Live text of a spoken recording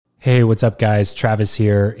Hey, what's up, guys? Travis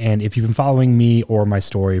here. And if you've been following me or my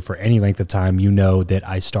story for any length of time, you know that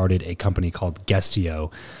I started a company called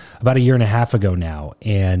Guestio about a year and a half ago now.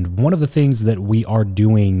 And one of the things that we are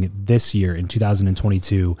doing this year in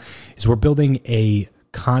 2022 is we're building a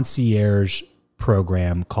concierge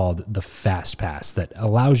program called the Fast Pass that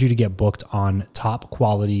allows you to get booked on top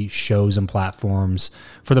quality shows and platforms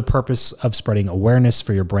for the purpose of spreading awareness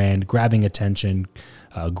for your brand, grabbing attention,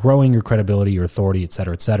 growing your credibility, your authority, et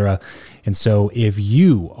cetera, et cetera. And so if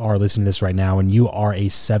you are listening to this right now and you are a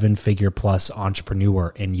 7-figure plus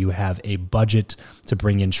entrepreneur and you have a budget to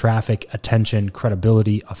bring in traffic, attention,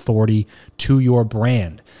 credibility, authority to your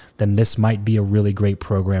brand, then this might be a really great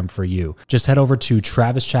program for you. Just head over to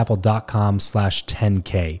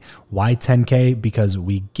travischappell.com/10K. Why 10K? Because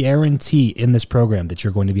we guarantee in this program that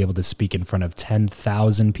you're going to be able to speak in front of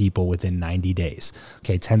 10,000 people within 90 days.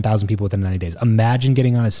 Okay, 10,000 people within 90 days. Imagine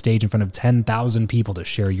getting on a stage in front of 10,000 people to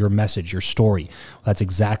share your message, your story. Well, that's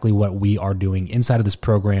exactly what we are doing inside of this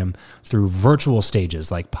program through virtual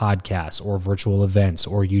stages like podcasts or virtual events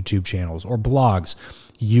or YouTube channels or blogs.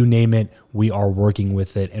 You name it, we are working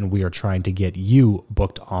with it, and we are trying to get you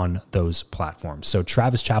booked on those platforms. So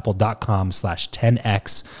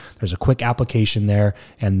travischappell.com/10X. There's a quick application there,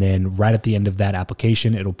 and then right at the end of that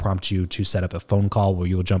application, it'll prompt you to set up a phone call where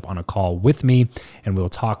you'll jump on a call with me, and we'll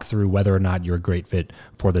talk through whether or not you're a great fit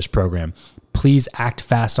for this program. Please act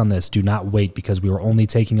fast on this. Do not wait, because we are only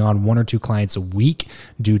taking on 1 or 2 clients a week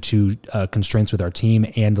due to constraints with our team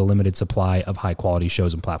and the limited supply of high quality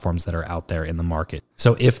shows and platforms that are out there in the market.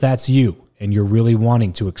 So if that's you and you're really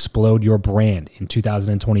wanting to explode your brand in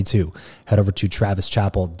 2022, head over to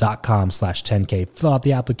travischappell.com/10K, fill out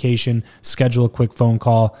the application, schedule a quick phone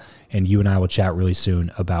call, and you and I will chat really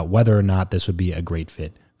soon about whether or not this would be a great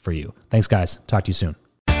fit for you. Thanks, guys. Talk to you soon.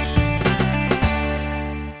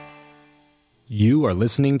 You are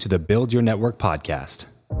listening to the Build Your Network podcast.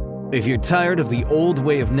 If you're tired of the old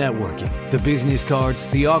way of networking, the business cards,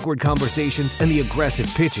 the awkward conversations, and the aggressive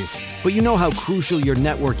pitches, but you know how crucial your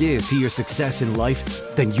network is to your success in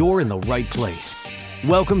life, then you're in the right place.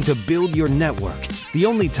 Welcome to Build Your Network, the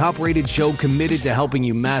only top-rated show committed to helping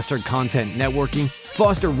you master content networking,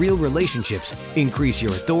 foster real relationships, increase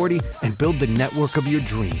your authority, and build the network of your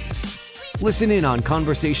dreams. Listen in on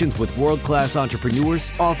conversations with world-class entrepreneurs,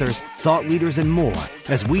 authors, thought leaders, and more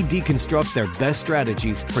as we deconstruct their best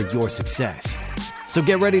strategies for your success. So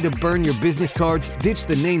get ready to burn your business cards, ditch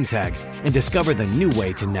the name tag, and discover the new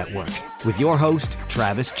way to network with your host,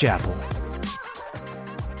 Travis Chappell.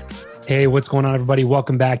 Hey, what's going on, everybody?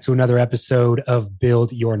 Welcome back to another episode of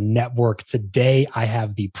Build Your Network. Today, I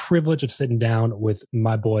have the privilege of sitting down with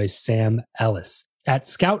my boy, Sam Ellis. At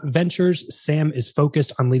Scout Ventures, Sam is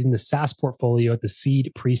focused on leading the SaaS portfolio at the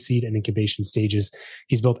seed, pre-seed, and incubation stages.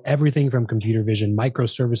 He's built everything from computer vision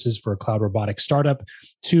microservices for a cloud robotics startup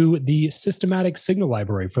to the systematic signal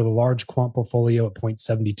library for the large quant portfolio at Point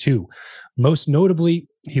 72. Most notably,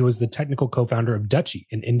 he was the technical co-founder of Dutchie,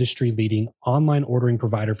 an industry-leading online ordering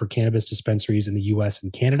provider for cannabis dispensaries in the US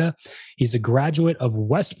and Canada. He's a graduate of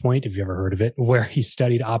West Point, if you've ever heard of it, where he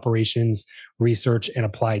studied operations, research, and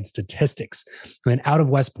applied statistics. And then out of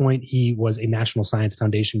West Point, he was a National Science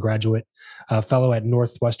Foundation graduate, a fellow at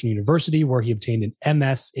Northwestern University, where he obtained an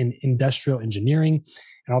MS in industrial engineering.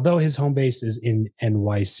 And although his home base is in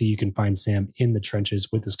NYC, you can find Sam in the trenches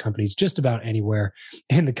with his companies just about anywhere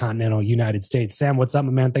in the continental United States. Sam, what's up,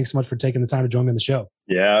 my man? Thanks so much for taking the time to join me on the show.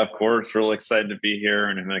 Yeah, of course. Really excited to be here,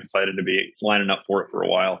 and I'm excited to be lining up for it for a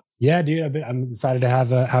while. Yeah, dude, I'm excited to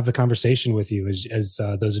have the conversation with you. As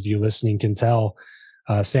those of you listening can tell,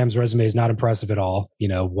 Sam's resume is not impressive at all. You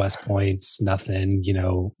know, West Point's nothing,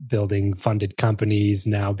 building funded companies,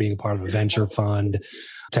 now being a part of a venture fund,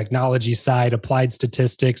 technology side, applied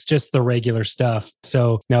statistics, just the regular stuff.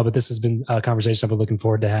 So no, but this has been a conversation I've been looking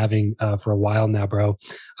forward to having for a while now, bro.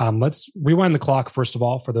 Let's rewind the clock, first of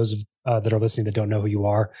all, for those that are listening that don't know who you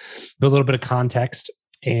are, but a little bit of context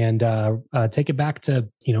and take it back to,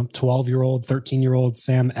 12-year-old, 13-year-old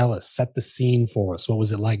Sam Ellis. Set the scene for us. What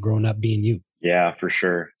was it like growing up being you? Yeah, for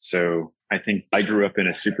sure. So I think I grew up in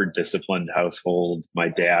a super disciplined household. My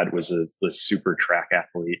dad was a super track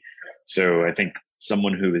athlete. So I think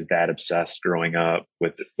someone who is that obsessed growing up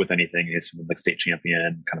with anything is someone like state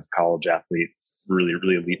champion, kind of college athlete, really,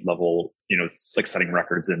 really elite level, it's like setting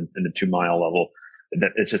records in the 2-mile level.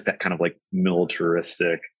 That it's just that kind of like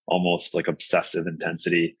militaristic, almost like obsessive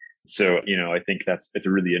intensity. So, I think it's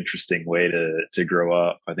a really interesting way to grow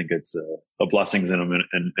up. I think it's a blessings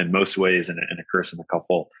in most ways and a curse in a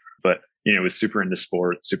couple. But, was super into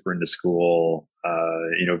sports, super into school,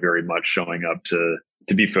 very much showing up to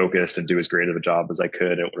to be focused and do as great of a job as I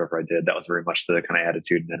could at whatever I did. That was very much the kind of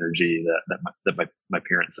attitude and energy that my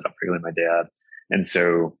parents set up, particularly my dad. And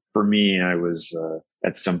so for me, I was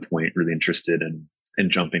at some point really interested in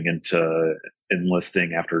jumping into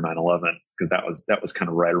enlisting after 9/11, because that was kind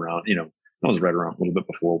of right around, that was right around a little bit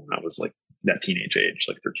before when I was like that teenage age,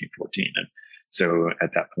 like 13, 14. And so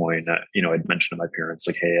at that point, I'd mentioned to my parents,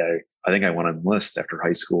 like, hey, I think I want to enlist after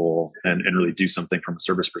high school and really do something from a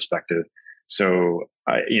service perspective. So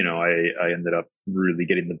I ended up really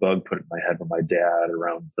getting the bug put in my head with my dad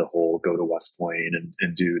around the whole go to West Point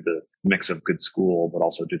and do the mix of good school, but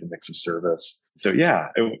also do the mix of service. So yeah,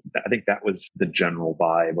 I think that was the general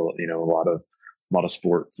vibe. A lot of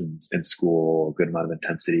sports in school, a good amount of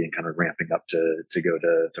intensity, and kind of ramping up to go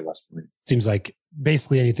to West Point. Seems like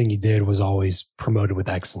basically anything you did was always promoted with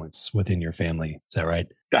excellence within your family. Is that right?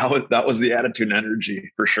 That was the attitude and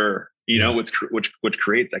energy for sure. Which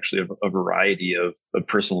creates actually a variety of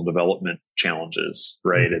personal development challenges,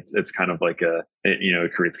 right? Mm-hmm. It's kind of like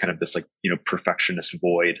it creates kind of this like, perfectionist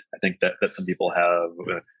void. I think that some people have,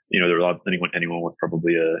 there are a lot of anyone with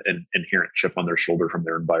probably an inherent chip on their shoulder from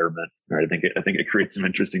their environment, right? I think it creates some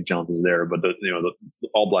interesting challenges there, but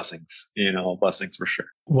all blessings, all blessings for sure.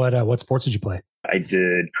 What sports did you play? I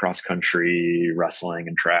did cross country, wrestling,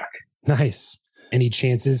 and track. Nice. Any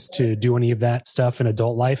chances to do any of that stuff in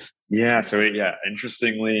adult life? Yeah. So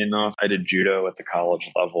interestingly enough, I did judo at the college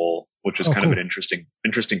level, which was kind of an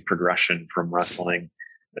interesting progression from wrestling,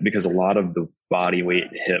 because a lot of the body weight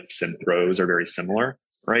hips and throws are very similar,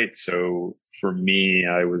 right? So for me,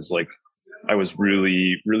 I was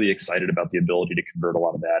really, really excited about the ability to convert a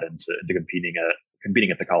lot of that into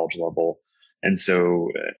competing at the college level. And so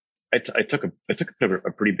I took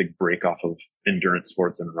a pretty big break off of endurance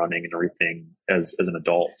sports and running and everything as an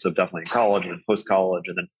adult. So definitely in college and post college,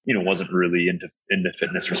 and then, wasn't really into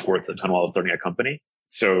fitness or sports at the time while I was starting a company.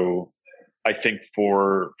 So I think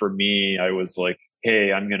for me, I was like,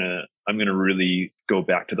 hey, I'm going to really go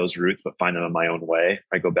back to those roots, but find them in my own way.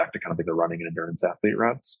 I go back to kind of like the running and endurance athlete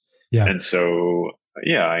routes. Yeah. And so,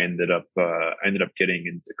 I ended up getting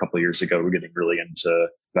in a couple of years ago, getting really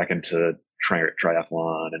back into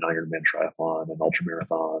triathlon and Ironman triathlon and ultra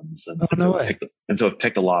marathons. And so I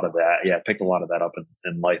picked a lot of that. Yeah. I picked a lot of that up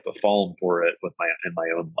in life, but fallen for it in my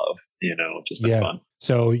own love, which has been fun.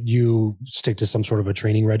 So you stick to some sort of a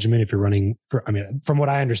training regimen if you're running from what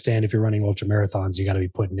I understand, if you're running ultra marathons, you got to be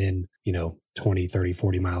putting in, 20, 30,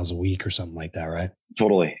 40 miles a week or something like that, right?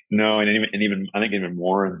 Totally. No. And even, I think even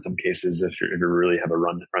more in some cases, if you really have a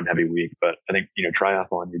run heavy week, but I think,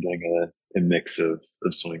 triathlon, you're doing a mix of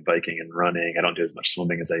swimming, biking, and running. I don't do as much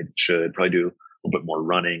swimming as I should. Probably do a little bit more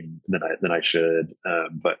running than I should.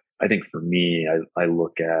 But I think for me, I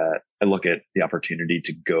look at the opportunity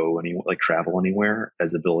to go travel anywhere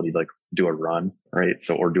as ability to like do a run, right?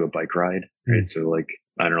 So, or do a bike ride, right? So like,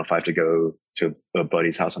 I don't know, if I have to go to a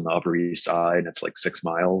buddy's house on the Upper East Side and it's like 6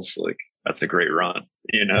 miles, like that's a great run,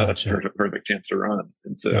 That's perfect chance to run.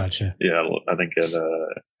 And so, yeah, I think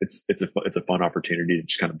it's a fun opportunity to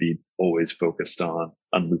just kind of be always focused on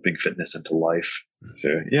looping fitness into life.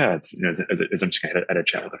 So yeah, it's, as I'm just kind of had a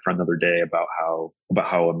chat with a friend the other day about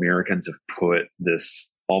how Americans have put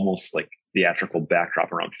this almost like theatrical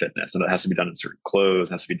backdrop around fitness, and it has to be done in certain clothes,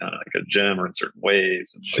 it has to be done in like a gym or in certain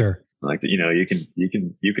ways. And sure.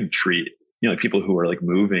 You can treat, people who are like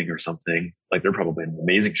moving or something, like they're probably in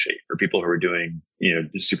amazing shape, or people who are doing,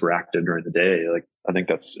 just super active during the day. Like, I think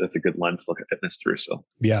that's a good lens to look at fitness through. So,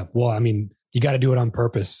 yeah. Well, I mean, you got to do it on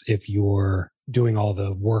purpose if you're doing all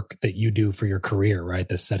the work that you do for your career, right?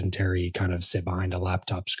 The sedentary kind of sit behind a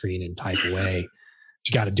laptop screen and type away.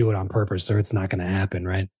 You got to do it on purpose, or it's not going to happen,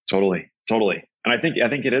 right? Totally. And I think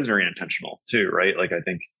it is very intentional too, right? Like, I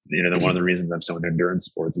think, one of the reasons I'm so into endurance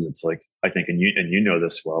sports is it's like, I think, and you know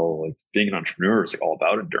this well, like being an entrepreneur is like all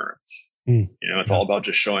about endurance. It's all about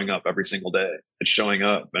just showing up every single day. It's showing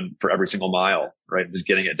up and for every single mile, right? Just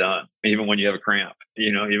getting it done. Even when you have a cramp,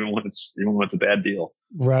 even when it's a bad deal.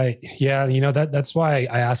 Right. Yeah. That's why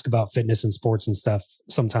I ask about fitness and sports and stuff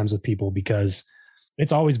sometimes with people, because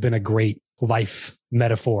it's always been a great life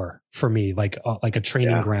metaphor for me, like a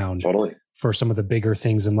training ground. Totally. For some of the bigger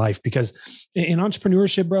things in life, because in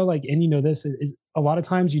entrepreneurship, bro, like, and this is a lot of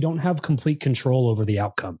times you don't have complete control over the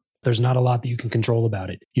outcome. There's not a lot that you can control about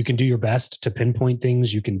it. You can do your best to pinpoint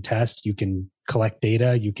things. You can test, you can collect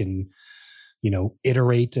data, you can,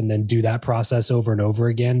 iterate and then do that process over and over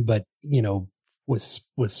again. But,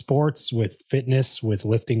 with sports, with fitness, with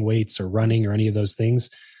lifting weights or running or any of those things,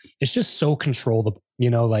 it's just so controllable,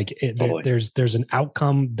 totally. There's an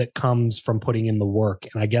outcome that comes from putting in the work.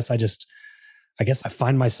 And I guess I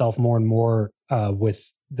find myself more and more with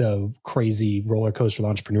the crazy roller coaster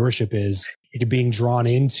of entrepreneurship is being drawn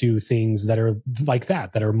into things that are like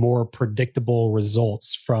that are more predictable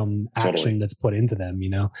results from action that's put into them,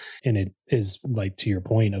 and it is, like, to your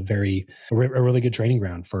point, a really good training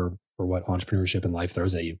ground for what entrepreneurship and life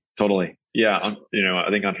throws at you. Totally. Yeah. I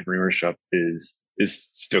think entrepreneurship is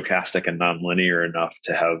stochastic and nonlinear enough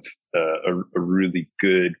to have a really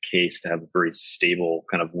good case to have a very stable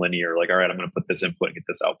kind of linear, like, all right, I'm going to put this input and get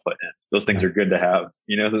this output in. Those things are good to have,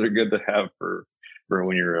 those are good to have for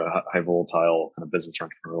when you're a high volatile kind of business or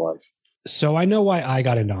entrepreneur life. So I know why I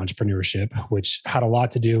got into entrepreneurship, which had a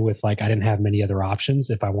lot to do with, like, I didn't have many other options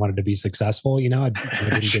if I wanted to be successful. I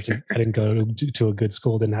didn't go to a good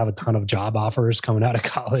school, didn't have a ton of job offers coming out of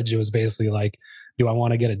college. It was basically like, do I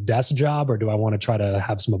want to get a desk job, or do I want to try to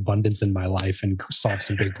have some abundance in my life and solve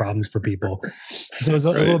some big problems for people? So it was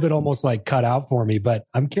a little bit almost like cut out for me. But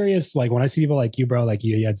I'm curious, like, when I see people like you, bro, like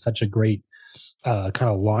you had such a great kind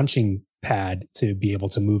of launching pad to be able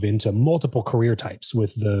to move into multiple career types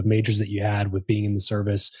with the majors that you had, with being in the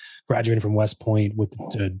service, graduating from West Point with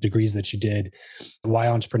the degrees that you did. Why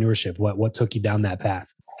entrepreneurship? What took you down that path?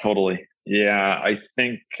 Totally. Yeah. I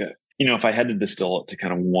think, if I had to distill it to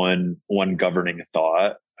kind of one governing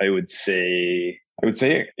thought, I would say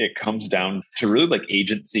it comes down to really like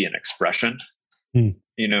agency and expression.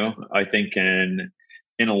 I think in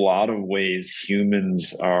a lot of ways,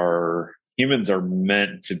 humans are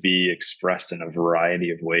meant to be expressed in a variety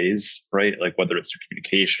of ways, right? Like whether it's through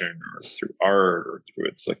communication or through art or through,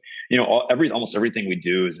 it's like, almost everything we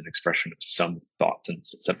do is an expression of some thoughts and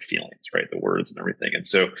some feelings, right? The words and everything. And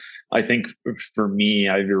so I think for me,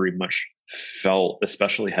 I very much felt,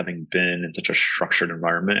 especially having been in such a structured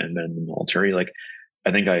environment and then in the military, like,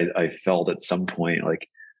 I think I felt at some point like,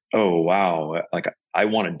 oh, wow, like I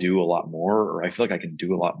want to do a lot more, or I feel like I can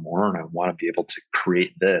do a lot more, and I want to be able to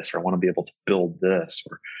create this, or I want to be able to build this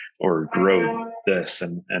or grow this.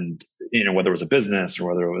 And whether it was a business or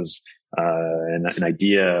whether it was an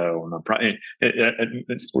idea or not,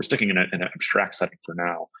 we're sticking in an abstract setting for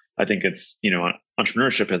now. I think it's,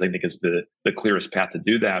 entrepreneurship, I think is the clearest path to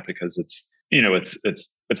do that, because it's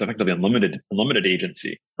effectively unlimited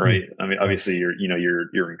agency, right? I mean, obviously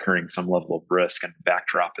you're incurring some level of risk, and the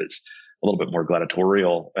backdrop is a little bit more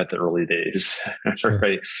gladiatorial at the early days, Sure.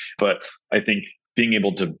 right? But I think being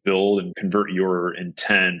able to build and convert your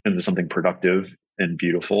intent into something productive and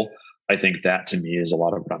beautiful, I think that to me is a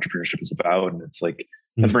lot of what entrepreneurship is about. And it's like,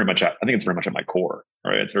 that's very much, I think it's very much at my core,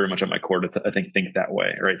 right? It's very much at my core to think that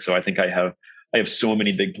way, right? So I think I have so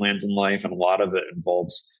many big plans in life, and a lot of it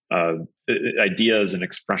involves ideas and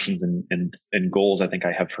expressions and goals I think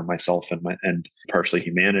I have for myself and partially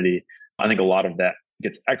humanity. I think a lot of that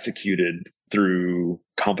gets executed through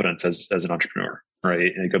competence as an entrepreneur,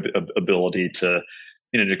 right? And ability to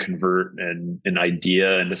convert an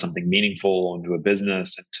idea into something meaningful, into a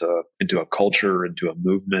business, into a culture, into a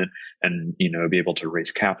movement, and be able to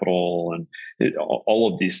raise capital, and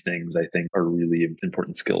all of these things I think are really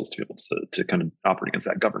important skills to be able to kind of operate against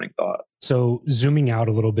that governing thought. So zooming out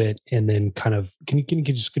a little bit, and then kind of can you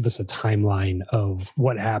just give us a timeline of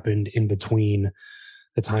what happened in between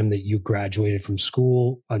the time that you graduated from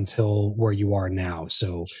school until where you are now?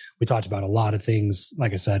 So we talked about a lot of things,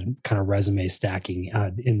 like I said, kind of resume stacking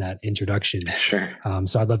in that introduction. Sure.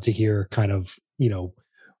 So I'd love to hear kind of,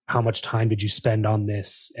 how much time did you spend on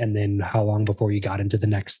this, and then how long before you got into the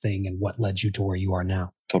next thing, and what led you to where you are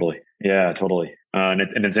now? Totally. Yeah, totally. And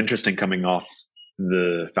it's interesting coming off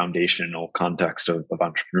the foundational context of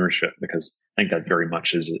entrepreneurship, because I think that very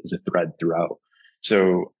much is a thread throughout.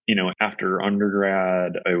 So, after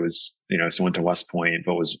undergrad, I was, so went to West Point,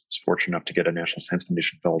 but was fortunate enough to get a National Science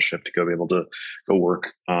Foundation fellowship to be able to go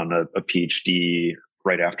work on a PhD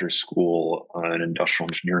right after school in industrial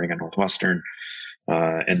engineering at Northwestern.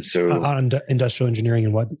 And so on industrial engineering,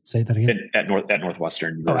 and what? Say that again. At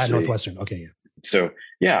Northwestern University. Oh, at Northwestern. Okay. Yeah. So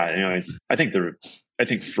yeah, I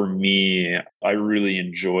think for me, I really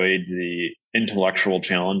enjoyed the intellectual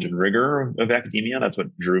challenge and rigor of academia. That's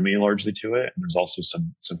what drew me largely to it. And there's also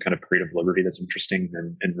some kind of creative liberty that's interesting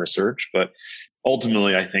in research. But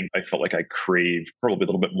ultimately, I think I felt like I craved probably a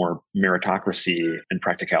little bit more meritocracy and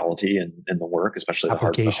practicality in the work, especially the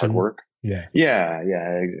hard work. Yeah.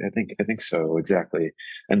 I think so. Exactly.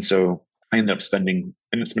 And so I ended up spending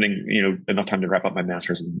enough time to wrap up my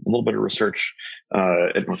master's and a little bit of research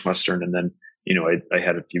at Northwestern, and then I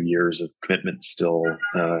had a few years of commitment still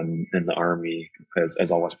in the Army,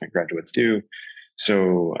 as all West Point graduates do.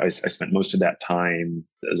 So I spent most of that time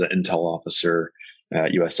as an intel officer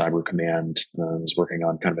at U.S. Cyber Command. I was working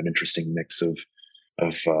on kind of an interesting mix of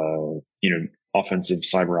offensive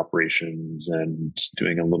cyber operations and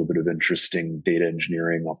doing a little bit of interesting data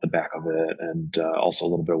engineering off the back of it, and also a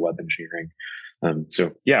little bit of web engineering.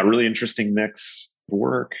 So yeah, really interesting mix of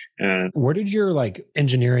work. And where did your like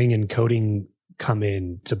engineering and coding come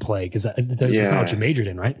in to play? Because that's not what you majored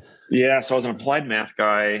in, right? Yeah, so I was an applied math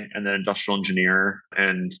guy and then industrial engineer,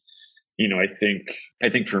 and I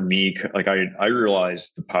think for me, like I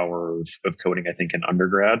realized the power of coding, I think in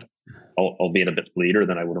undergrad, albeit a bit later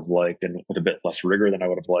than I would have liked and with a bit less rigor than I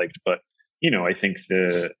would have liked. But, I think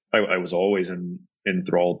I was always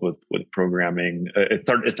enthralled with programming. It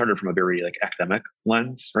started from a very like academic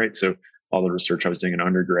lens, right? So all the research I was doing in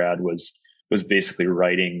undergrad was basically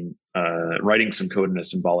writing some code in a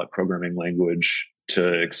symbolic programming language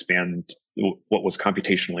to expand what was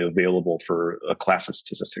computationally available for a class of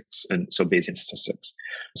statistics, and so Bayesian statistics.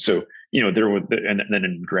 So and then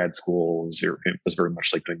in grad school it was very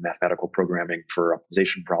much like doing mathematical programming for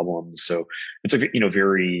optimization problems. So it's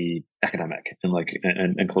very academic and like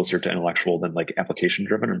and closer to intellectual than like application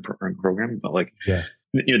driven and programming. But like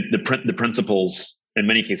the principles in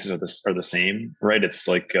many cases are the same, right? It's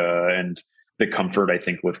like and the comfort I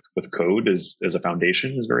think with code as a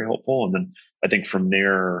foundation is very helpful. And then I think from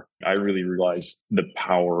there, I really realized the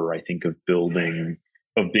power, I think, of being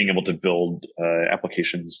able to build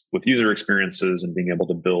applications with user experiences and being able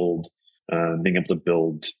to build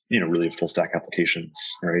really full stack applications,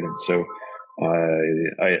 right? And so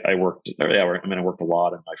I worked a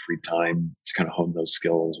lot in my free time to kind of hone those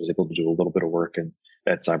skills. Was able to do a little bit of work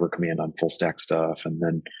at Cyber Command on full stack stuff, and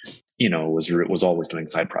then was always doing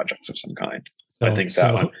side projects of some kind. I think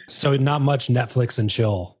that one. So not much Netflix and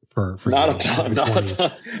chill for not a ton of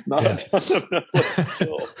Netflix and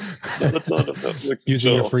chill.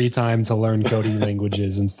 Using your free time to learn coding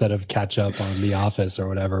languages instead of catch up on The Office or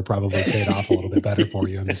whatever probably paid off a little bit better for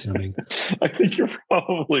you, I'm assuming. I think you're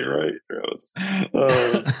probably right, Rose.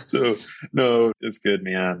 So no, it's good,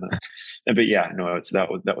 man. But yeah, no, that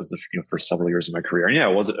was the first several years of my career, and yeah,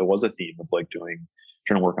 it was a theme of like trying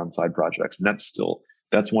to work on side projects, and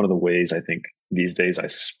that's one of the ways I think these days I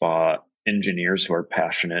spot engineers who are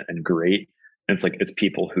passionate and great. And it's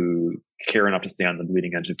people who care enough to stay on the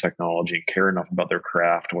bleeding edge of technology and care enough about their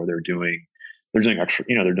craft, or they're doing extra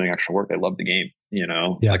work. They love the game,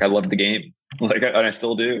 like I loved the game, like and I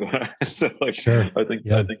still do. So like, sure. I think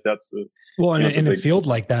that's in a field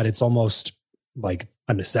like that, it's almost like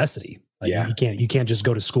a necessity. Like you can't just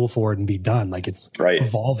go to school for it and be done. Like it's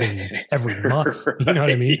evolving every month. You know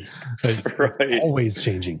what I mean? It's always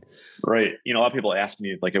changing. Right. A lot of people ask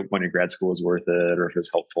me like when a grad school is worth it or if it's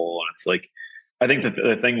helpful. And it's like, I think that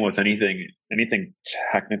the thing with anything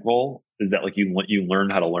technical is that like you learn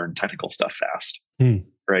how to learn technical stuff fast.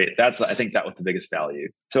 Right. I think that was the biggest value.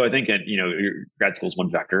 So I think, your grad school is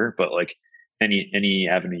one vector, but like any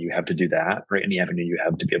avenue you have to do that, right? Any avenue you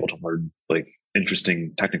have to be able to learn like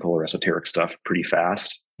interesting technical or esoteric stuff pretty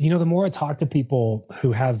fast. The more I talk to people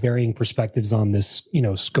who have varying perspectives on this,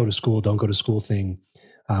 go to school, don't go to school thing,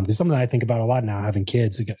 it's something that I think about a lot now, having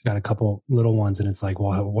kids. I got a couple little ones, and it's like,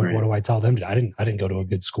 well, what do I tell them? I didn't go to a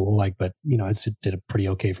good school, but I did it pretty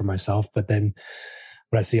okay for myself. But then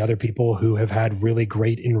when I see other people who have had really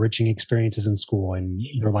great enriching experiences in school, and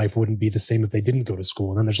their life wouldn't be the same if they didn't go to school.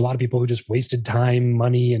 And then there's a lot of people who just wasted time,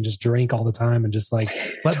 money, and just drank all the time, and just like,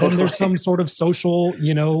 but then there's some sort of social,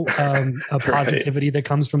 a positivity that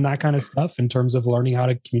comes from that kind of stuff in terms of learning how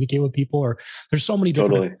to communicate with people, or there's so many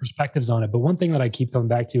different perspectives on it. But one thing that I keep coming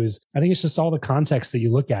back to is I think it's just all the context that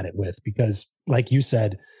you look at it with, because like you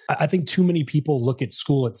said, I think too many people look at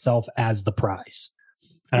school itself as the prize.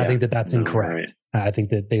 And I think that's incorrect. Right. I think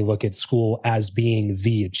that they look at school as being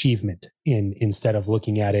the achievement instead of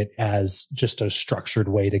looking at it as just a structured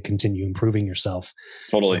way to continue improving yourself.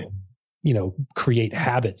 Totally. Create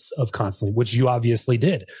habits of constantly, which you obviously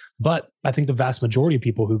did. But I think the vast majority of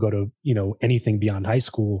people who go to, anything beyond high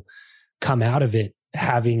school come out of it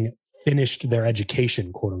having finished their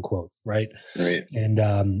education, quote unquote. Right. Right. And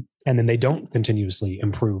then they don't continuously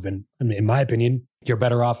improve. And in my opinion, you're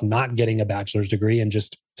better off not getting a bachelor's degree and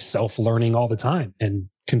just self-learning all the time and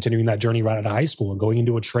continuing that journey right out of high school and going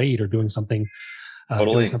into a trade or doing something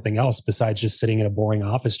else besides just sitting in a boring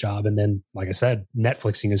office job. And then, like I said,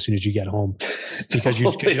 Netflixing as soon as you get home because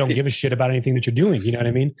you don't give a shit about anything that you're doing. You know what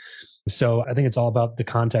I mean? So I think it's all about the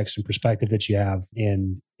context and perspective that you have.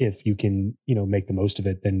 And if you can, make the most of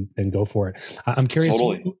it, then go for it. I'm curious,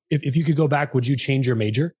 if you could go back, would you change your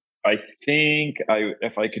major? I think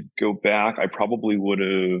if I could go back, I probably would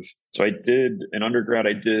have. So I did in undergrad,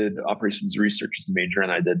 I did operations research as a major,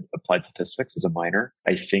 and I did applied statistics as a minor.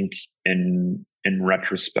 I think in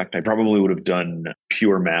retrospect, I probably would have done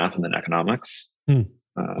pure math and then economics.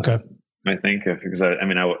 Okay. I think, because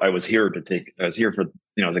I was here for,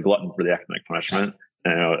 I was a glutton for the academic punishment.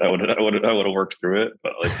 And I would have worked through it,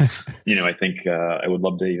 but like, I think I would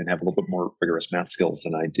love to even have a little bit more rigorous math skills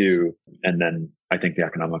than I do. And then I think the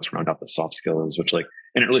economics round out the soft skills, which and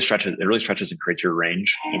it really stretches and creates your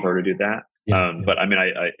range if I were to do that. Yeah. But I mean,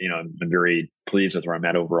 I'm very pleased with where I'm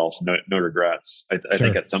at overall. So no regrets. I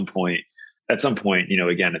think at some point,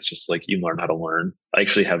 again, it's just like you learn how to learn. I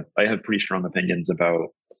have pretty strong opinions about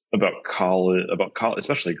college,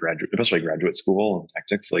 especially graduate school and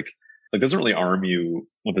tactics. Like doesn't really arm you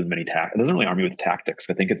with as many it doesn't really arm you with tactics.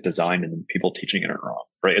 I think it's designed and people teaching it are wrong,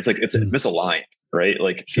 right? It's like it's misaligned, right?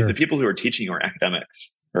 Like the people who are teaching you are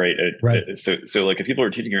academics, right? So like if people are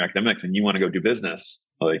teaching you academics and you want to go do business,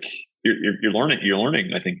 like you're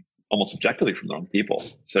learning, I think almost objectively from the wrong people.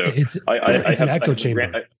 So it's an echo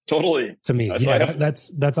chamber. Totally. To me,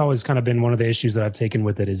 that's always kind of been one of the issues that I've taken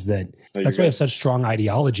with it, is that that's why I have such strong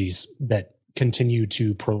ideologies that continue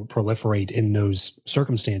to proliferate in those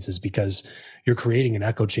circumstances, because you're creating an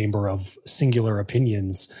echo chamber of singular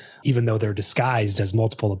opinions, even though they're disguised as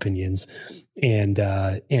multiple opinions. And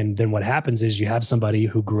then what happens is you have somebody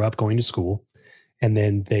who grew up going to school, and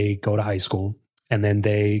then they go to high school, and then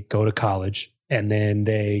they go to college, and then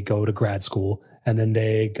they go to grad school, and then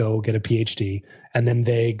they go get a PhD, and then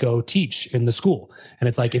they go teach in the school. And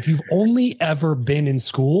it's like, if you've only ever been in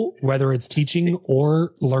school, whether it's teaching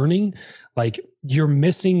or learning, like you're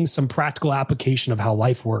missing some practical application of how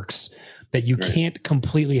life works that you can't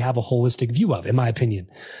completely have a holistic view of, in my opinion,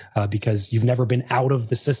 because you've never been out of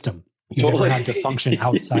the system. You never had to function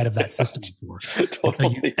outside of that system before.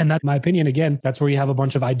 And that's my opinion. Again, that's where you have a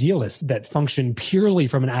bunch of idealists that function purely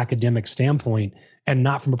from an academic standpoint and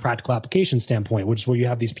not from a practical application standpoint, which is where you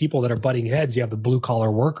have these people that are butting heads. You have the blue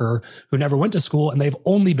collar worker who never went to school and they've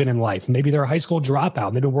only been in life. Maybe they're a high school dropout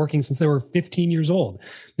and they've been working since they were 15 years old.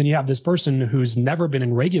 Then you have this person who's never been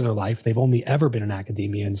in regular life. They've only ever been in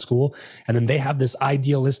academia and school. And then they have this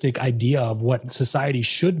idealistic idea of what society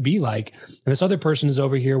should be like. And this other person is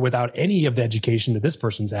over here without any of the education that this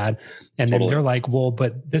person's had. And then they're like, well,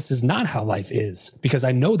 but this is not how life is, because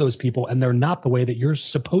I know those people and they're not the way that you're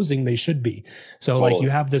supposing they should be. So like you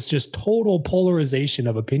have this just total polarization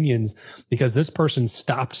of opinions because this person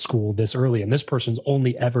stopped school this early and this person's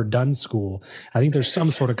only ever done school. I think there's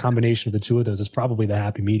some sort of combination of the two of those is probably the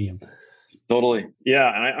happy medium. Totally.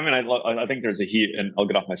 Yeah. And I think there's and I'll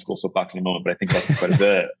get off my school soapbox in a moment, but I think that's quite a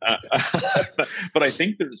bit. But I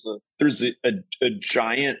think there's a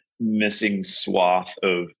giant missing swath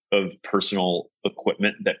of personal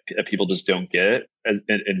equipment that people just don't get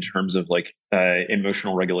in terms of like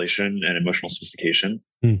emotional regulation and emotional sophistication,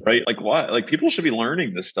 right? Like what? Like people should be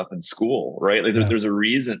learning this stuff in school, right? Like there's a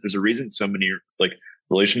reason so many like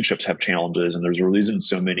relationships have challenges, and there's a reason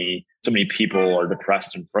so many people are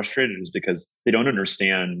depressed and frustrated is because they don't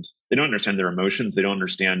understand their emotions, they don't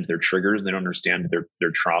understand their triggers, they don't understand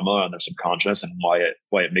their trauma and their subconscious and why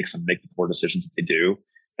it makes them make the poor decisions that they do.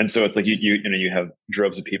 And so it's like you have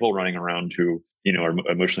droves of people running around who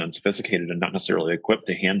are emotionally unsophisticated and not necessarily equipped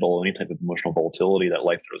to handle any type of emotional volatility that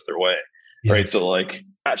life throws their way. Yeah. Right. So like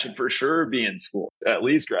that should for sure be in school, at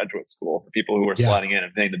least graduate school, for people who are sliding in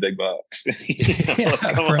and paying the big bucks.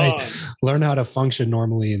 Right. Learn how to function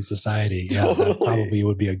normally in society. Yeah, that probably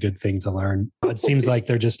would be a good thing to learn. It seems like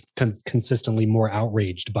they're just consistently more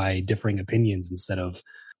outraged by differing opinions instead of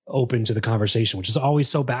open to the conversation, which is always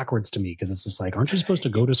so backwards to me, because it's just like, aren't you supposed to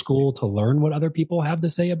go to school to learn what other people have to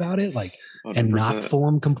say about it? Like, 100%. And not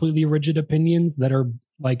form completely rigid opinions that are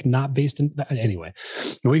like not based in, anyway,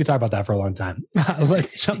 we can talk about that for a long time.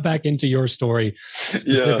 Let's jump back into your story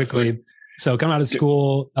specifically. Yeah, so coming out of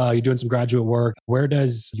school, you're doing some graduate work. Where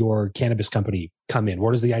does your cannabis company come in?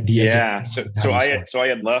 Where does the idea? Yeah. So I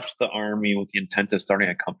had left the Army with the intent of starting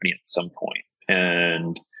a company at some point.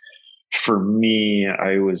 And for me,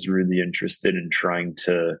 I was really interested in trying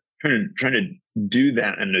to do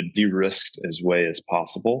that in a de-risked as way as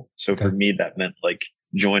possible. So for me, that meant like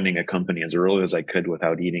joining a company as early as I could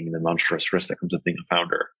without eating the monstrous risk that comes with being a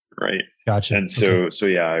founder. Right. Gotcha. And so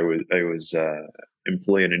yeah, I was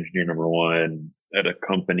employee and engineer number one at a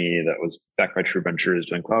company that was backed by True Ventures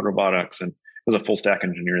doing cloud robotics, and was a full stack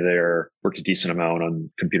engineer there, worked a decent amount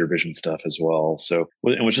on computer vision stuff as well. So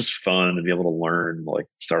it was just fun to be able to learn like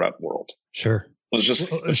startup world. Sure. It was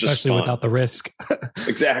just especially without the risk.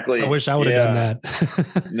 Exactly. I wish I would have done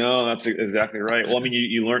that. No, that's exactly right. Well, I mean,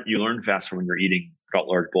 you learn faster when you're eating put out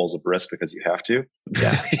large bowls of risk because you have to.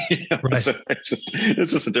 Yeah. Right. So it's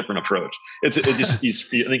just a different approach. I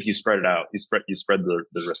think you spread it out. You spread the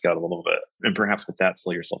risk out a little bit, and perhaps with that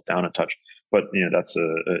slow yourself down a touch. But that's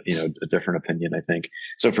a different opinion, I think.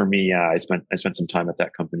 So for me, I spent some time at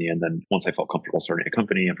that company, and then once I felt comfortable starting a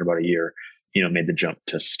company after about a year, made the jump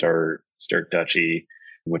to start Dutchy,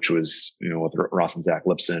 which was, with Ross and Zach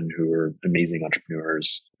Lipson, who are amazing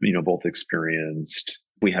entrepreneurs, both experienced.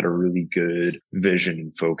 We had a really good vision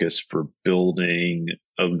and focus for building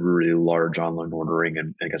a really large online ordering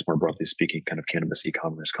and, I guess more broadly speaking, kind of cannabis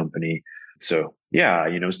e-commerce company. So yeah,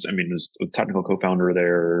 it was a technical co-founder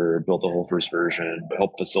there, built the whole first version, but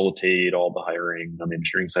helped facilitate all the hiring on the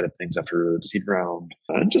engineering side of things after the seed round,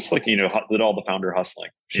 and just like, did all the founder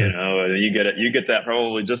hustling. Sure. You get that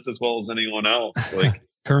probably just as well as anyone else. Like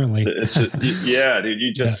currently, it's just, yeah, dude,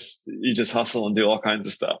 you just hustle and do all kinds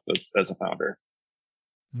of stuff as a founder.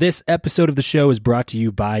 This episode of the show is brought to you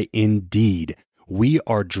by Indeed. We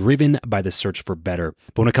are driven by the search for better.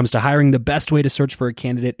 But when it comes to hiring, the best way to search for a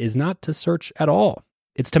candidate is not to search at all.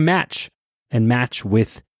 It's to match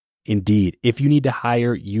with Indeed. If you need to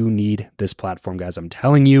hire, you need this platform, guys. I'm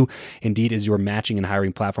telling you, Indeed is your matching and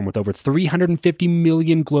hiring platform with over 350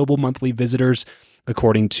 million global monthly visitors,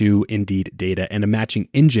 according to Indeed data, and a matching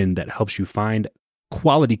engine that helps you find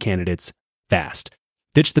quality candidates fast.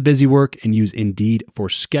 Ditch the busy work and use Indeed for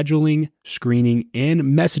scheduling, screening, and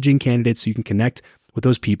messaging candidates so you can connect with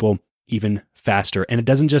those people even faster. And it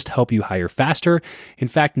doesn't just help you hire faster. In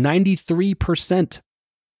fact, 93%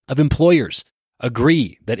 of employers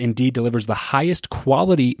agree that Indeed delivers the highest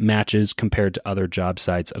quality matches compared to other job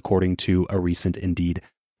sites, according to a recent Indeed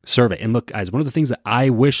survey. And look, guys, one of the things that I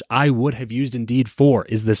wish I would have used Indeed for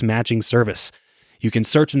is this matching service. You can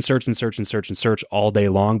search and search and search and search and search all day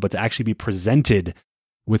long, but to actually be presented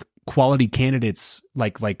with quality candidates,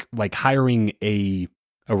 like hiring a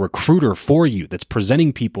recruiter for you that's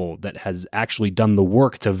presenting people that has actually done the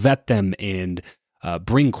work to vet them and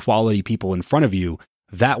bring quality people in front of you,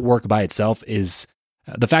 that work by itself is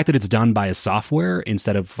the fact that it's done by a software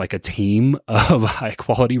instead of like a team of high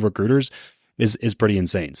quality recruiters is pretty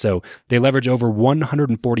insane. So they leverage over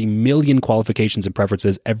 140 million qualifications and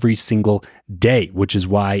preferences every single day, which is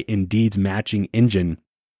why Indeed's matching engine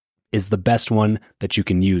is the best one that you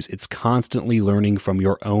can use. It's constantly learning from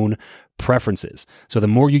your own preferences. So the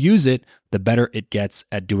more you use it, the better it gets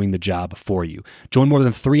at doing the job for you. Join more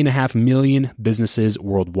than 3.5 million businesses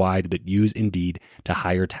worldwide that use Indeed to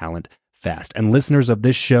hire talent fast. And listeners of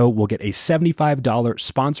this show will get a $75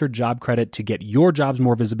 sponsored job credit to get your jobs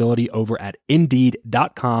more visibility over at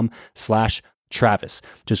Indeed.com/Travis.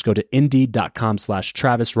 Just go to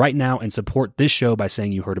Indeed.com/Travis right now and support this show by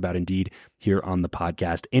saying you heard about Indeed here on the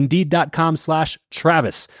podcast.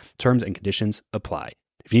 Indeed.com/Travis. Terms and conditions apply.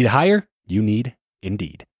 If you need to hire, you need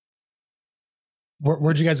Indeed.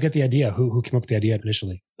 Where'd you guys get the idea? Who came up with the idea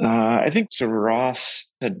initially? I think so.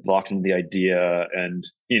 Ross had locked into the idea, and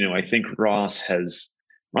I think Ross has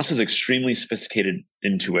extremely sophisticated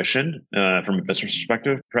intuition from a business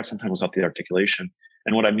perspective. Perhaps sometimes without the articulation.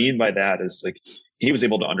 And what I mean by that is like he was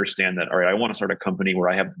able to understand that, all right, I want to start a company where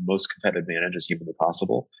I have the most competitive advantage as humanly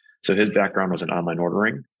possible. So his background was in online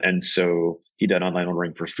ordering. And so he did online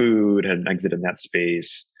ordering for food, had an exit in that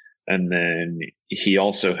space. And then he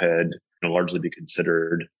also had largely be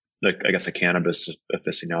considered, like, I guess, a cannabis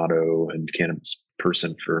aficionado and cannabis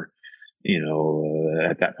person for,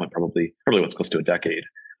 at that point, probably what's close to a decade.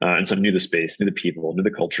 And so knew the space, knew the people, knew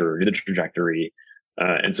the culture, knew the trajectory.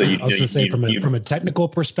 And so I was going to say from a technical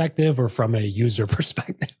perspective or from a user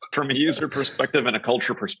perspective? From a user perspective and a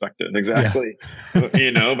culture perspective. Exactly.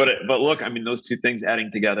 Yeah. But look, I mean, those two things adding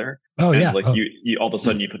together. Oh, yeah. Like you all of a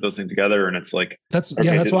sudden you put those things together and it's like, that's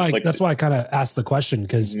why I kind of asked the question.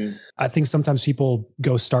 Cause I think sometimes people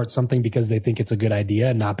go start something because they think it's a good idea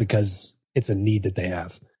and not because it's a need that they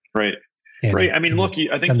have. Right. Right. I mean, look,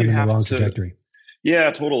 I think you have to, trajectory.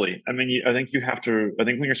 Yeah, totally. I mean, I think when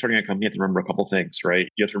you're starting a company, you have to remember a couple things, right?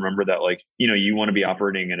 You have to remember that, like, you want to be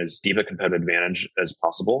operating at as deep a competitive advantage as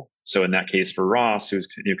possible. So in that case, for Ross, who's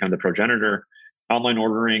kind of the progenitor, online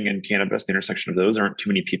ordering and cannabis, the intersection of those, aren't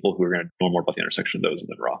too many people who are going to know more about the intersection of those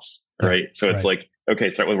than Ross, right? So it's like,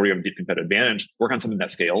 okay, start with where you have a deep competitive advantage, work on something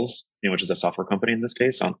that scales, which is a software company in this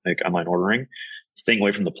case, on like online ordering, staying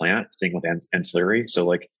away from the plant, staying with ancillary. So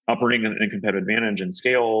like operating in competitive advantage and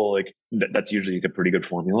scale, like that's usually a pretty good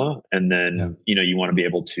formula. And then, you want to be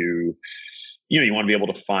able to,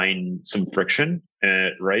 find some friction,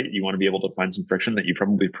 right? You want to be able to find some friction that you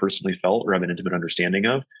probably personally felt or have an intimate understanding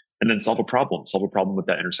of, and then solve a problem with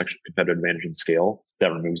that intersection of competitive advantage and scale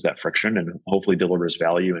that removes that friction and hopefully delivers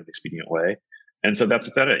value in an expedient way. And so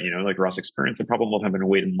that's that it, like Ross experienced the problem of having to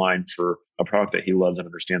wait in line for a product that he loves and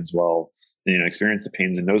understands well, experience the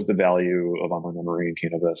pains and knows the value of online memory and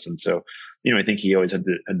cannabis. And so, I think he always had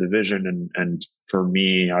the vision. And for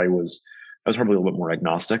me, I was probably a little bit more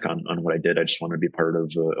agnostic on what I did. I just wanted to be part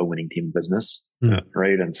of a winning team business.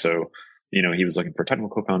 Right. And so, he was looking for a technical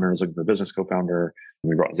co-founder, he was looking for a business co-founder. And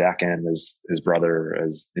we brought Zach in as his brother,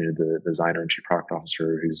 as the designer and chief product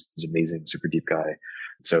officer, who's amazing, super deep guy.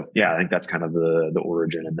 So yeah, I think that's kind of the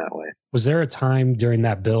origin in that way. Was there a time during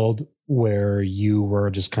that build where you were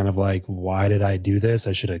just kind of like, why did I do this?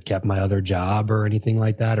 I should have kept my other job or anything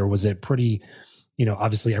like that? Or was it pretty,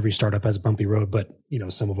 obviously every startup has a bumpy road, but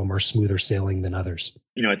some of them are smoother sailing than others?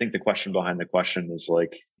 I think the question behind the question is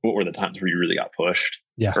like, what were the times where you really got pushed?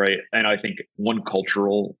 Yeah. Right. And I think one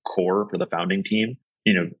cultural core for the founding team,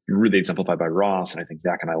 really exemplified by Ross, and I think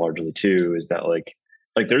Zach and I largely too, is that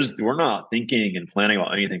we're not thinking and planning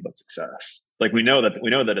about anything but success. Like we know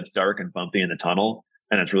that it's dark and bumpy in the tunnel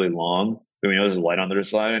and it's really long, but we know there's a light on the other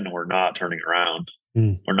side and we're not turning around.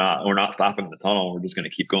 We're not stopping in the tunnel. We're just going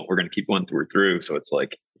to keep going. We're going to keep going through. So it's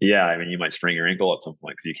like, yeah, I mean, you might sprain your ankle at some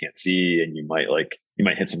point because you can't see, and you might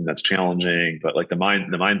hit something that's challenging, but like the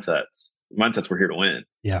mindsets we're here to win.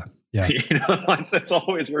 Yeah. Yeah. Mindset's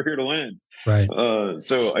always we're here to win. Right.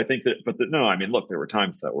 So I think that, no, I mean, look, there were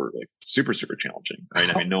times that were like super, super challenging, right?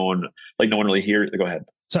 I mean, no one really here. Go ahead.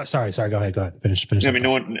 Sorry. Go ahead. Finish. I mean,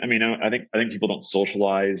 I think people don't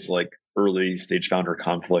socialize like early stage founder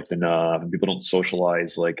conflict enough, and people don't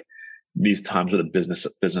socialize like these times where the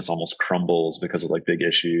business almost crumbles because of like big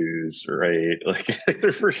issues, right? Like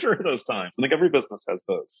there for sure those times. I think every business has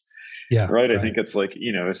those. Yeah. Right. I think it's like,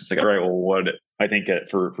 it's just like, all right, well, what I think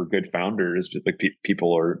for good founders, like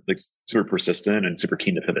people are like super persistent and super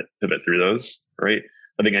keen to pivot through those. Right.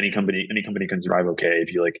 I think any company can survive okay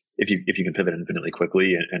if you can pivot infinitely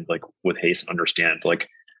quickly and like with haste understand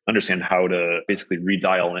how to basically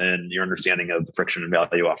redial in your understanding of the friction and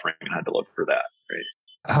value offering and how to look for that. Right.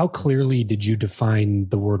 How clearly did you define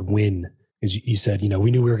the word win? As you said, we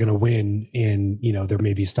knew we were going to win, and, there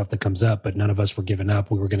may be stuff that comes up, but none of us were giving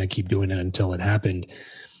up. We were going to keep doing it until it happened.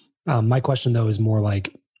 My question though is more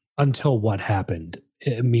like, until what happened?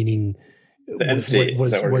 Meaning, was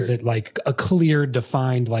it like a clear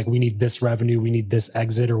defined, like we need this revenue, we need this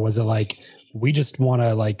exit, or was it like, we just want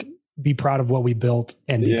to like be proud of what we built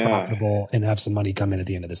and be profitable and have some money come in at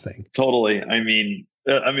the end of this thing? Totally. I mean,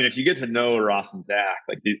 if you get to know Ross and Zach,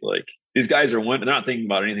 these guys are winners. They're not thinking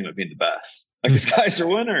about anything but being the best. Like these guys are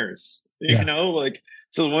winners,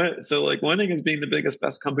 so winning is being the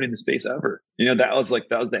best company in the space ever. That was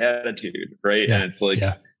the attitude. Right. Yeah. And it's like,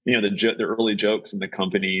 the early jokes in the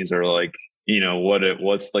companies are like,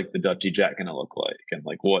 what's like the Dutchy Jack going to look like? And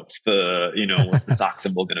like, what's the sock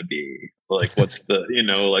symbol going to be? Like, what's the,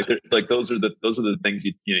 those are the things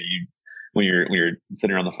you when you're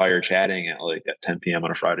sitting around the fire chatting at 10 p.m.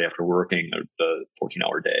 on a Friday after working a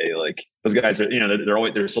 14-hour day, like those guys are,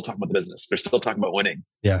 they're still talking about the business. They're still talking about winning.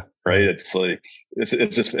 Yeah. Right. It's like,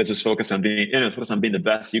 it's just focused on being, it's focused on being the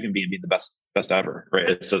best you can be and being the best ever. Right.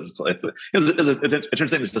 It's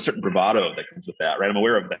interesting. There's a certain bravado that comes with that. Right. I'm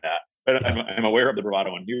aware of that. I'm aware of the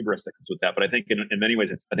bravado and hubris that comes with that, but I think in many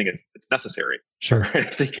ways, it's necessary. Sure.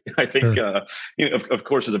 Right? I think, sure. Of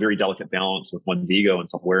course, there's a very delicate balance with one's ego and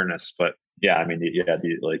self-awareness, but yeah, I mean,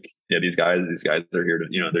 these guys are here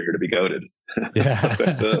to be goated. Yeah.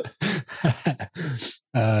 That's it.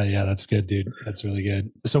 Yeah, that's good, dude. That's really good.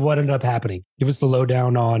 So what ended up happening? Give us the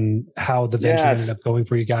lowdown on how the venture ended up going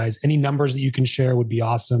for you guys. Any numbers that you can share would be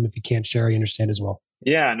awesome. If you can't share, I understand as well.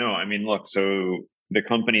 Yeah, no, I mean, look, so the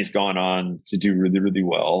company's gone on to do really, really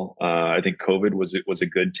well. I think COVID was a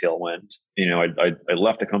good tailwind. I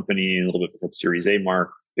left the company a little bit before the Series A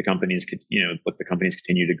mark. The companies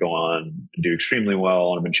continue to go on and do extremely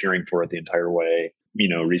well, and I've been cheering for it the entire way.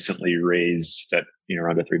 Recently raised at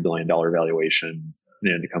around a $3 billion valuation.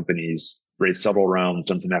 The company's raised several rounds,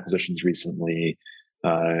 done some acquisitions recently.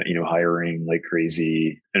 Hiring like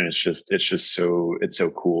crazy, and it's just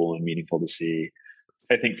so cool and meaningful to see.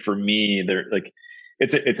 I think for me,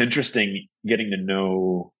 it's interesting getting to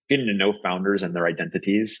know founders and their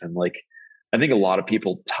identities. And I think a lot of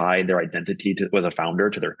people tie their identity as a founder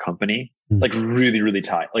to their company, like really, really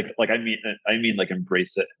tie. I mean,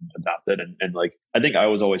 embrace it and adopt it. And I think I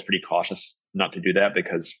was always pretty cautious not to do that,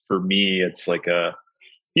 because for me, it's like I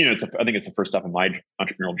think it's the first step in my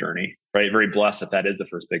entrepreneurial journey, right? Very blessed that is the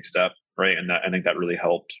first big step, right? And I think that really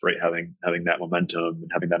helped, right? Having that momentum and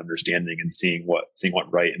having that understanding and seeing what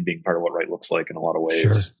right and being part of what right looks like in a lot of ways.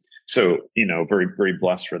 Sure. So, very, very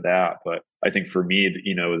blessed for that. But I think for me,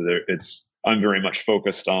 I'm very much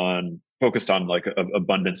focused on like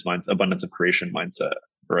abundance of creation mindset,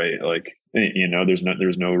 right? Like,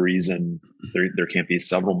 there's no reason there can't be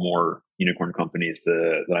several more unicorn companies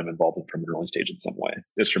that I'm involved in from an early stage in some way.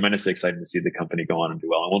 It's tremendously exciting to see the company go on and do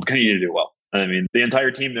well, and we'll continue to do well. I mean, the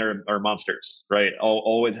entire team there are monsters, right?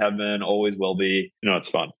 Always have been, always will be. It's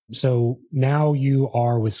fun. So now you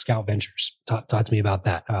are with Scout Ventures. Talk to me about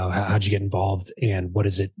that. How'd you get involved, and what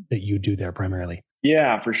is it that you do there primarily?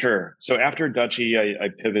 Yeah, for sure. So after Dutchy, I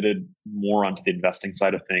pivoted more onto the investing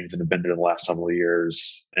side of things and have been there the last several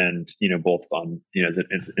years. And, both on, as an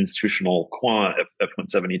institutional quant at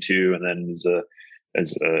Point 72, and then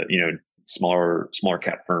as a smaller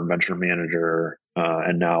cap firm venture manager,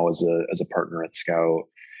 and now as a partner at Scout.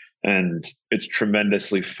 And it's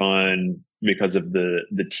tremendously fun because of the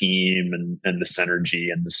team and the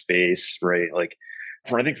synergy and the space, right? Like,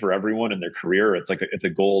 I think for everyone in their career, it's a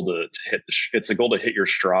goal to hit your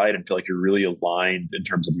stride and feel like you're really aligned in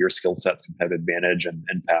terms of your skill sets, competitive advantage, and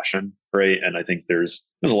passion, right? And I think there's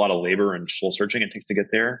a lot of labor and soul searching it takes to get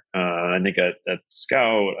there. I think at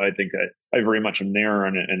Scout, I think I very much am there,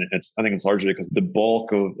 and I think it's largely because the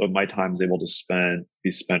bulk of my time is able to be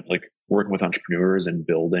spent like working with entrepreneurs and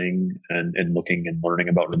building and looking and learning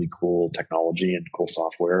about really cool technology and cool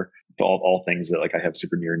software, all things that like I have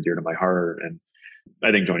super near and dear to my heart. And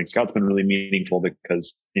I think joining Scout's been really meaningful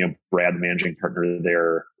because, Brad, the managing partner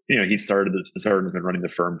there, he has been running the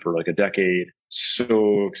firm for like a decade,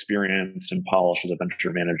 so experienced and polished as a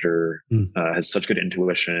venture manager, has such good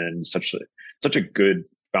intuition, such a good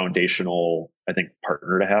foundational, I think,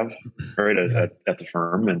 partner to have, right, at the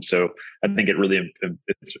firm. And so I think it's really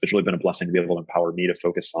been a blessing to be able to empower me to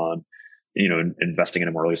focus on, investing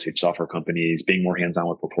in more early stage software companies, being more hands-on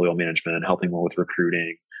with portfolio management, helping more with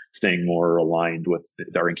recruiting, staying more aligned with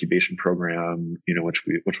our incubation program, which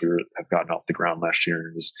we have gotten off the ground last year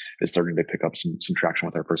and is starting to pick up some traction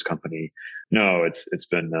with our first company. No, it's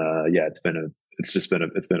been a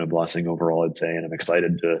blessing overall, I'd say, and I'm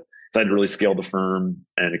excited to really scale the firm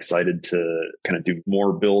and excited to kind of do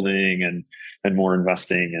more building and more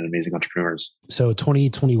investing in amazing entrepreneurs. So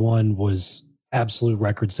 2021 was absolute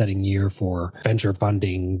record-setting year for venture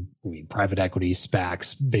funding, private equity,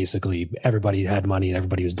 SPACs. Basically, everybody had money and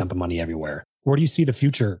everybody was dumping money everywhere. Where do you see the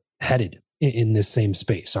future headed in this same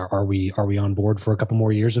space? Are we on board for a couple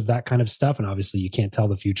more years of that kind of stuff? And obviously, you can't tell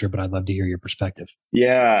the future, but I'd love to hear your perspective.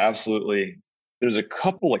 Yeah, absolutely. There's a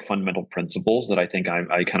couple like fundamental principles that I think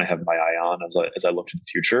I kind of have my eye on as I look to the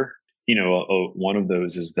future. One of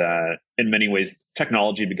those is that in many ways,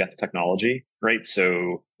 technology begets technology, right?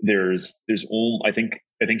 So I think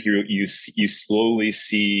you slowly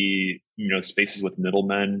see, spaces with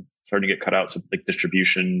middlemen starting to get cut out. So like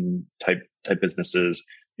distribution type businesses,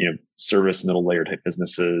 service middle layer type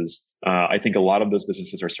businesses. I think a lot of those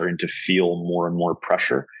businesses are starting to feel more and more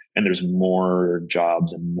pressure, and there's more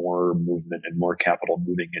jobs and more movement and more capital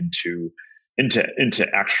moving into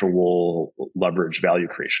actual leverage value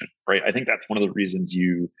creation, right? I think that's one of the reasons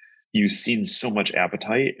you've seen so much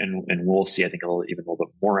appetite, and we'll see, I think, even a little bit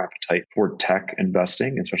more appetite for tech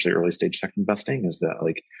investing, especially early stage tech investing, is that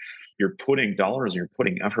like you're putting dollars and you're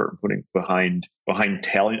putting effort and putting behind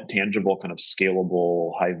tangible, kind of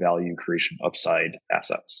scalable, high value creation upside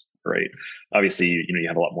assets, right? Obviously, you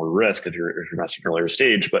have a lot more risk if you're investing earlier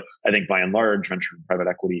stage, but I think by and large, venture and private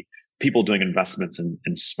equity, people doing investments in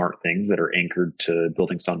smart things that are anchored to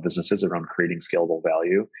building sound businesses around creating scalable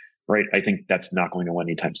value, right? I think that's not going to win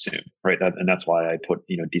anytime soon, right? And that's why I put,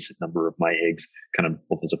 a decent number of my eggs kind of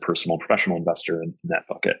both as a personal and professional investor in that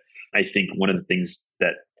bucket. I think one of the things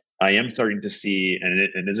that I am starting to see, and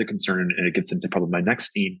it is a concern, and it gets into probably my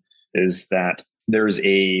next theme, is that there's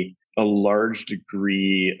a large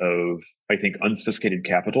degree of, I think, unsophisticated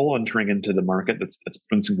capital entering into the market that's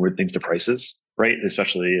putting some weird things to prices, right?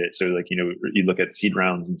 Especially, so like, you look at seed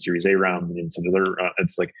rounds and Series A rounds and some other,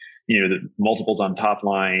 it's like, the multiples on top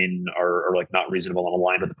line are like not reasonable and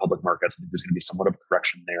aligned with the public markets. I think there's going to be somewhat of a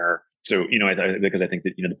correction there. So, because I think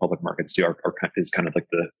that, the public markets too is kind of like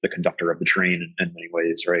the conductor of the train in many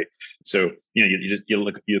ways, right? So,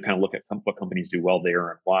 you kind of look at what companies do well there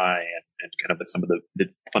and why, and kind of at some of the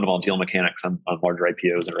fundamental deal mechanics on larger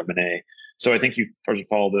IPOs or M&A. So I think you start to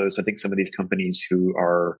follow those. I think some of these companies who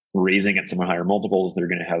are raising at somewhat higher multiples, they're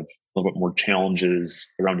going to have a little bit more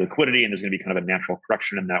challenges around liquidity, and there's going to be kind of a natural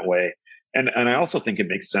correction in that way. And I also think it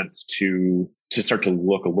makes sense to to start to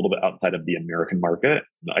look a little bit outside of the American market.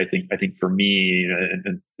 I think for me,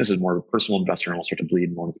 and this is more of a personal investor, and we'll start to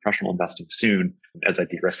bleed more into professional investing soon as I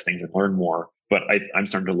de-risk things and learn more. But I'm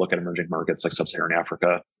starting to look at emerging markets like sub-Saharan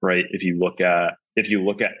Africa, right? If you look at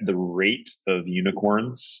the rate of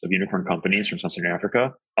unicorn companies from sub-Saharan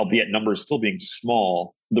Africa, albeit numbers still being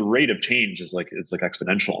small, the rate of change is like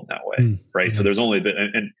exponential in that way, right? Yeah. So there's only a bit,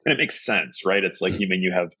 and it makes sense, right? It's like,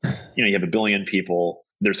 you have 1 billion people.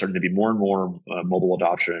 There's starting to be more and more mobile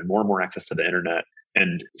adoption and more access to the internet.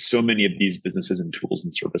 And so many of these businesses and tools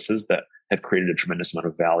and services that have created a tremendous amount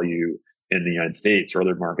of value in the United States or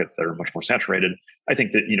other markets that are much more saturated. I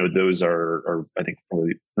think that, those are I think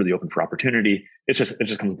probably really open for opportunity. It just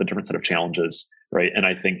comes with a different set of challenges, right? And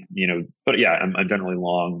I think, but yeah, I'm generally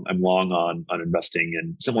long. I'm long on investing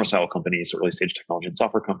in similar style companies, so early stage technology and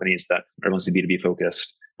software companies that are mostly B2B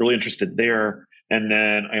focused. Really interested there. And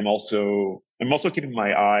then I'm also keeping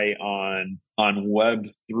my eye on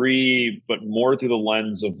Web3, but more through the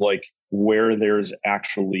lens of like where there's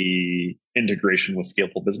actually integration with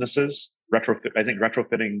scalable businesses. I think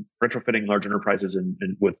retrofitting large enterprises and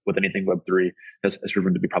with anything Web3 has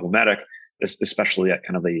proven to be problematic, especially at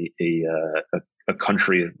kind of a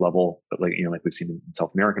country level, like we've seen in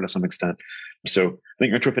South America to some extent. So I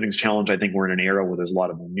think retrofitting's challenge. I think we're in an era where there's a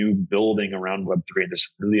lot of new building around Web3, and there's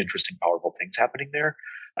some really interesting, powerful things happening there.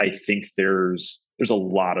 I think there's a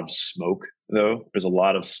lot of smoke, though. There's a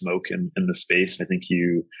lot of smoke in the space. I think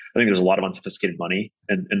there's a lot of unsophisticated money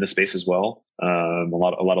in the space as well. A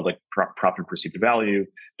lot of like profit and perceived value.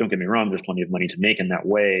 Don't get me wrong. There's plenty of money to make in that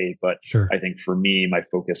way. But sure. I think for me, my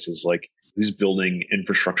focus is like who's building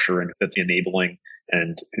infrastructure and that's enabling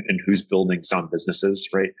and who's building sound businesses,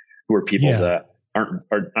 right? Who are people that are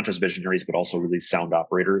not just visionaries, but also really sound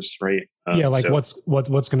operators, right? What's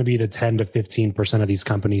going to be the 10 to 15% of these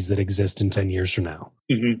companies that exist in 10 years from now?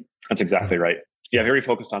 Mm-hmm. That's exactly right. Yeah, very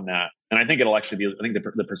focused on that. And I think it'll actually be, I think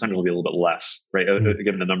the percentage will be a little bit less, right? Mm-hmm.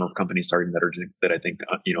 Given the number of companies starting that I think,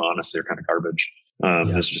 honestly are kind of garbage.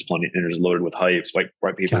 There's just plenty, and they're just loaded with hypes,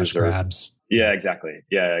 white people. Cash grabs. Yeah, exactly.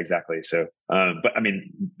 So, but I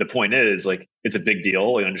mean, the point is like, it's a big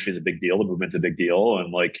deal. The industry is a big deal. The movement's a big deal.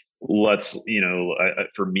 And like,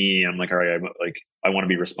 for me, I'm like, all right, I want to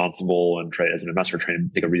be responsible and try as an investor, trying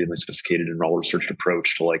to take a really sophisticated and well-researched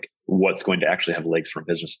approach to like what's going to actually have legs from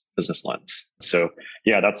business lens. So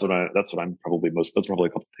yeah, those are probably a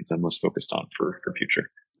couple of things I'm most focused on for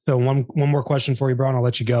future. So one more question for you, bro, and I'll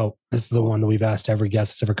let you go. This is the one that we've asked every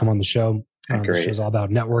guest that's ever come on the show. The show's all about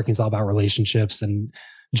networking. It's all about relationships. And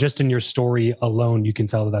just in your story alone, you can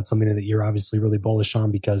tell that that's something that you're obviously really bullish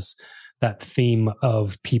on, because that theme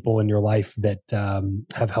of people in your life that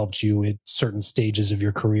have helped you at certain stages of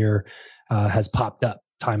your career has popped up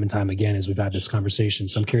time and time again as we've had this conversation.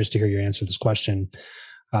 So I'm curious to hear your answer to this question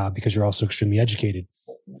because you're also extremely educated.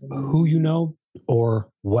 Who you know or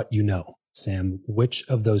what you know? Sam, which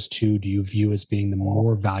of those two do you view as being the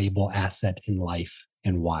more valuable asset in life,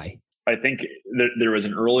 and why? I think there was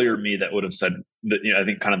an earlier me that would have said that, I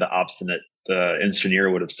think kind of the obstinate engineer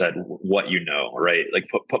would have said what you know, right? Like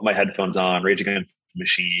put my headphones on, Rage Against the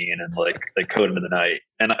Machine, and like code into the night.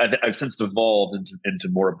 And I've since evolved into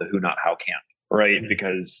more of the who, not how camp, right?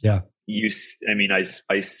 Because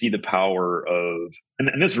I see the power of, and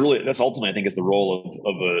that's ultimately, I think, is the role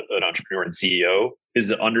of an entrepreneur and CEO, is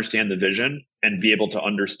to understand the vision and be able to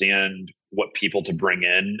understand what people to bring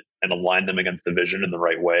in and align them against the vision in the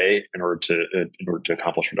right way in order to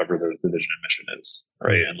accomplish whatever the vision and mission is,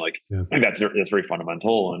 right? And I think that's very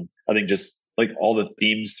fundamental. And I think just like all the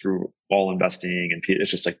themes through all investing and it's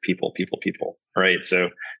just like people, right? So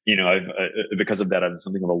I've because of that, I'm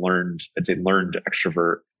something of a learned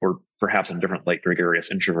extrovert, or perhaps I'm different, like gregarious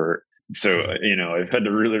introvert. So I've had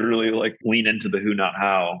to really, really like lean into the who, not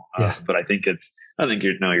how. But I think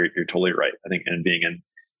you're totally right. I think, and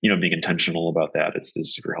being intentional about that is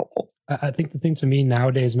super helpful. I think the thing to me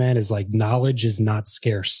nowadays, man, is like knowledge is not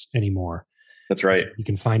scarce anymore. That's right. You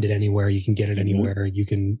can find it anywhere. You can get it anywhere.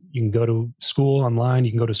 Mm-hmm. You can go to school online.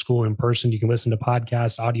 You can go to school in person. You can listen to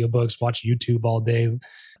podcasts, audiobooks, watch YouTube all day.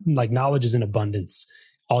 Like knowledge is in abundance.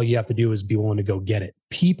 All you have to do is be willing to go get it.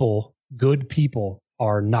 Good people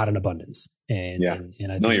are not in abundance. And I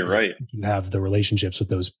think you're right. If you have the relationships with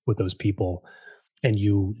those people, and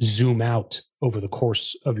you zoom out over the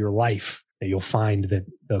course of your life, that you'll find that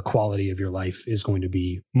the quality of your life is going to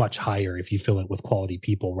be much higher if you fill it with quality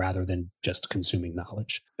people rather than just consuming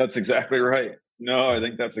knowledge. That's exactly right. No, I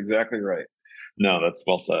think that's exactly right. No, that's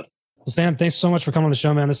well said. Well, Sam, thanks so much for coming on the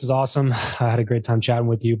show, man. This is awesome. I had a great time chatting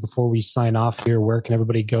with you. Before we sign off here, where can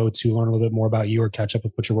everybody go to learn a little bit more about you or catch up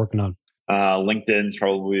with what you're working on? LinkedIn's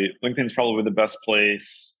probably the best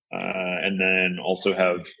place. and then also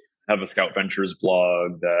have a Scout Ventures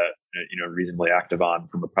blog that, reasonably active on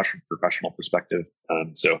from a professional perspective.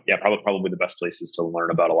 So yeah, probably the best places to learn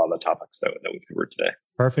about a lot of the topics that we've covered today.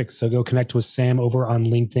 Perfect. So go connect with Sam over on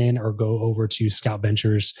LinkedIn or go over to Scout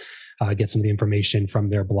Ventures, get some of the information from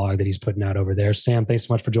their blog that he's putting out over there. Sam, thanks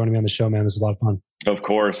so much for joining me on the show, man. This is a lot of fun. Of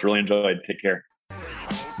course. Really enjoyed. Take care.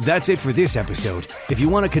 That's it for this episode. If you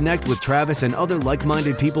want to connect with Travis and other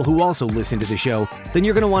like-minded people who also listen to the show, then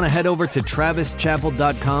you're going to want to head over to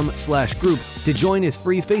travischappell.com/group to join his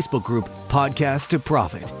free Facebook group, Podcast to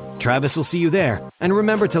Profit. Travis will see you there. And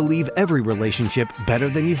remember to leave every relationship better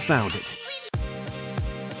than you found it.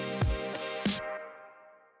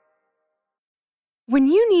 When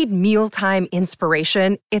you need mealtime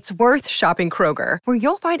inspiration, it's worth shopping Kroger, where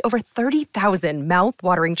you'll find over 30,000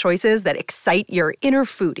 mouth-watering choices that excite your inner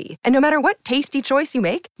foodie. And no matter what tasty choice you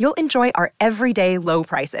make, you'll enjoy our everyday low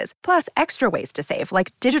prices, plus extra ways to save,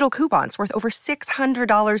 like digital coupons worth over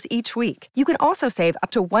 $600 each week. You can also save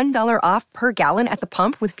up to $1 off per gallon at the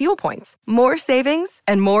pump with fuel points. More savings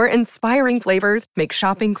and more inspiring flavors make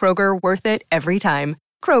shopping Kroger worth it every time.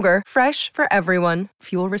 Kroger, fresh for everyone.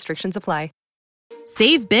 Fuel restrictions apply.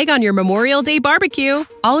 Save big on your Memorial Day barbecue,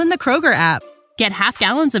 all in the Kroger app. Get half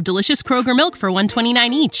gallons of delicious Kroger milk for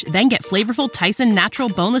 $1.29 each. Then get flavorful Tyson natural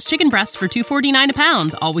boneless chicken breasts for $2.49 a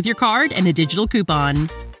pound, all with your card and a digital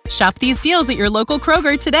coupon. Shop these deals at your local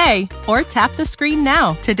Kroger today, or tap the screen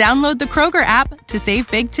now to download the Kroger app to save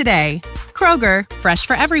big today. Kroger, fresh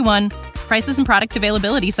for everyone. Prices and product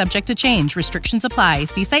availability subject to change. Restrictions apply.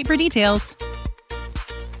 See site for details.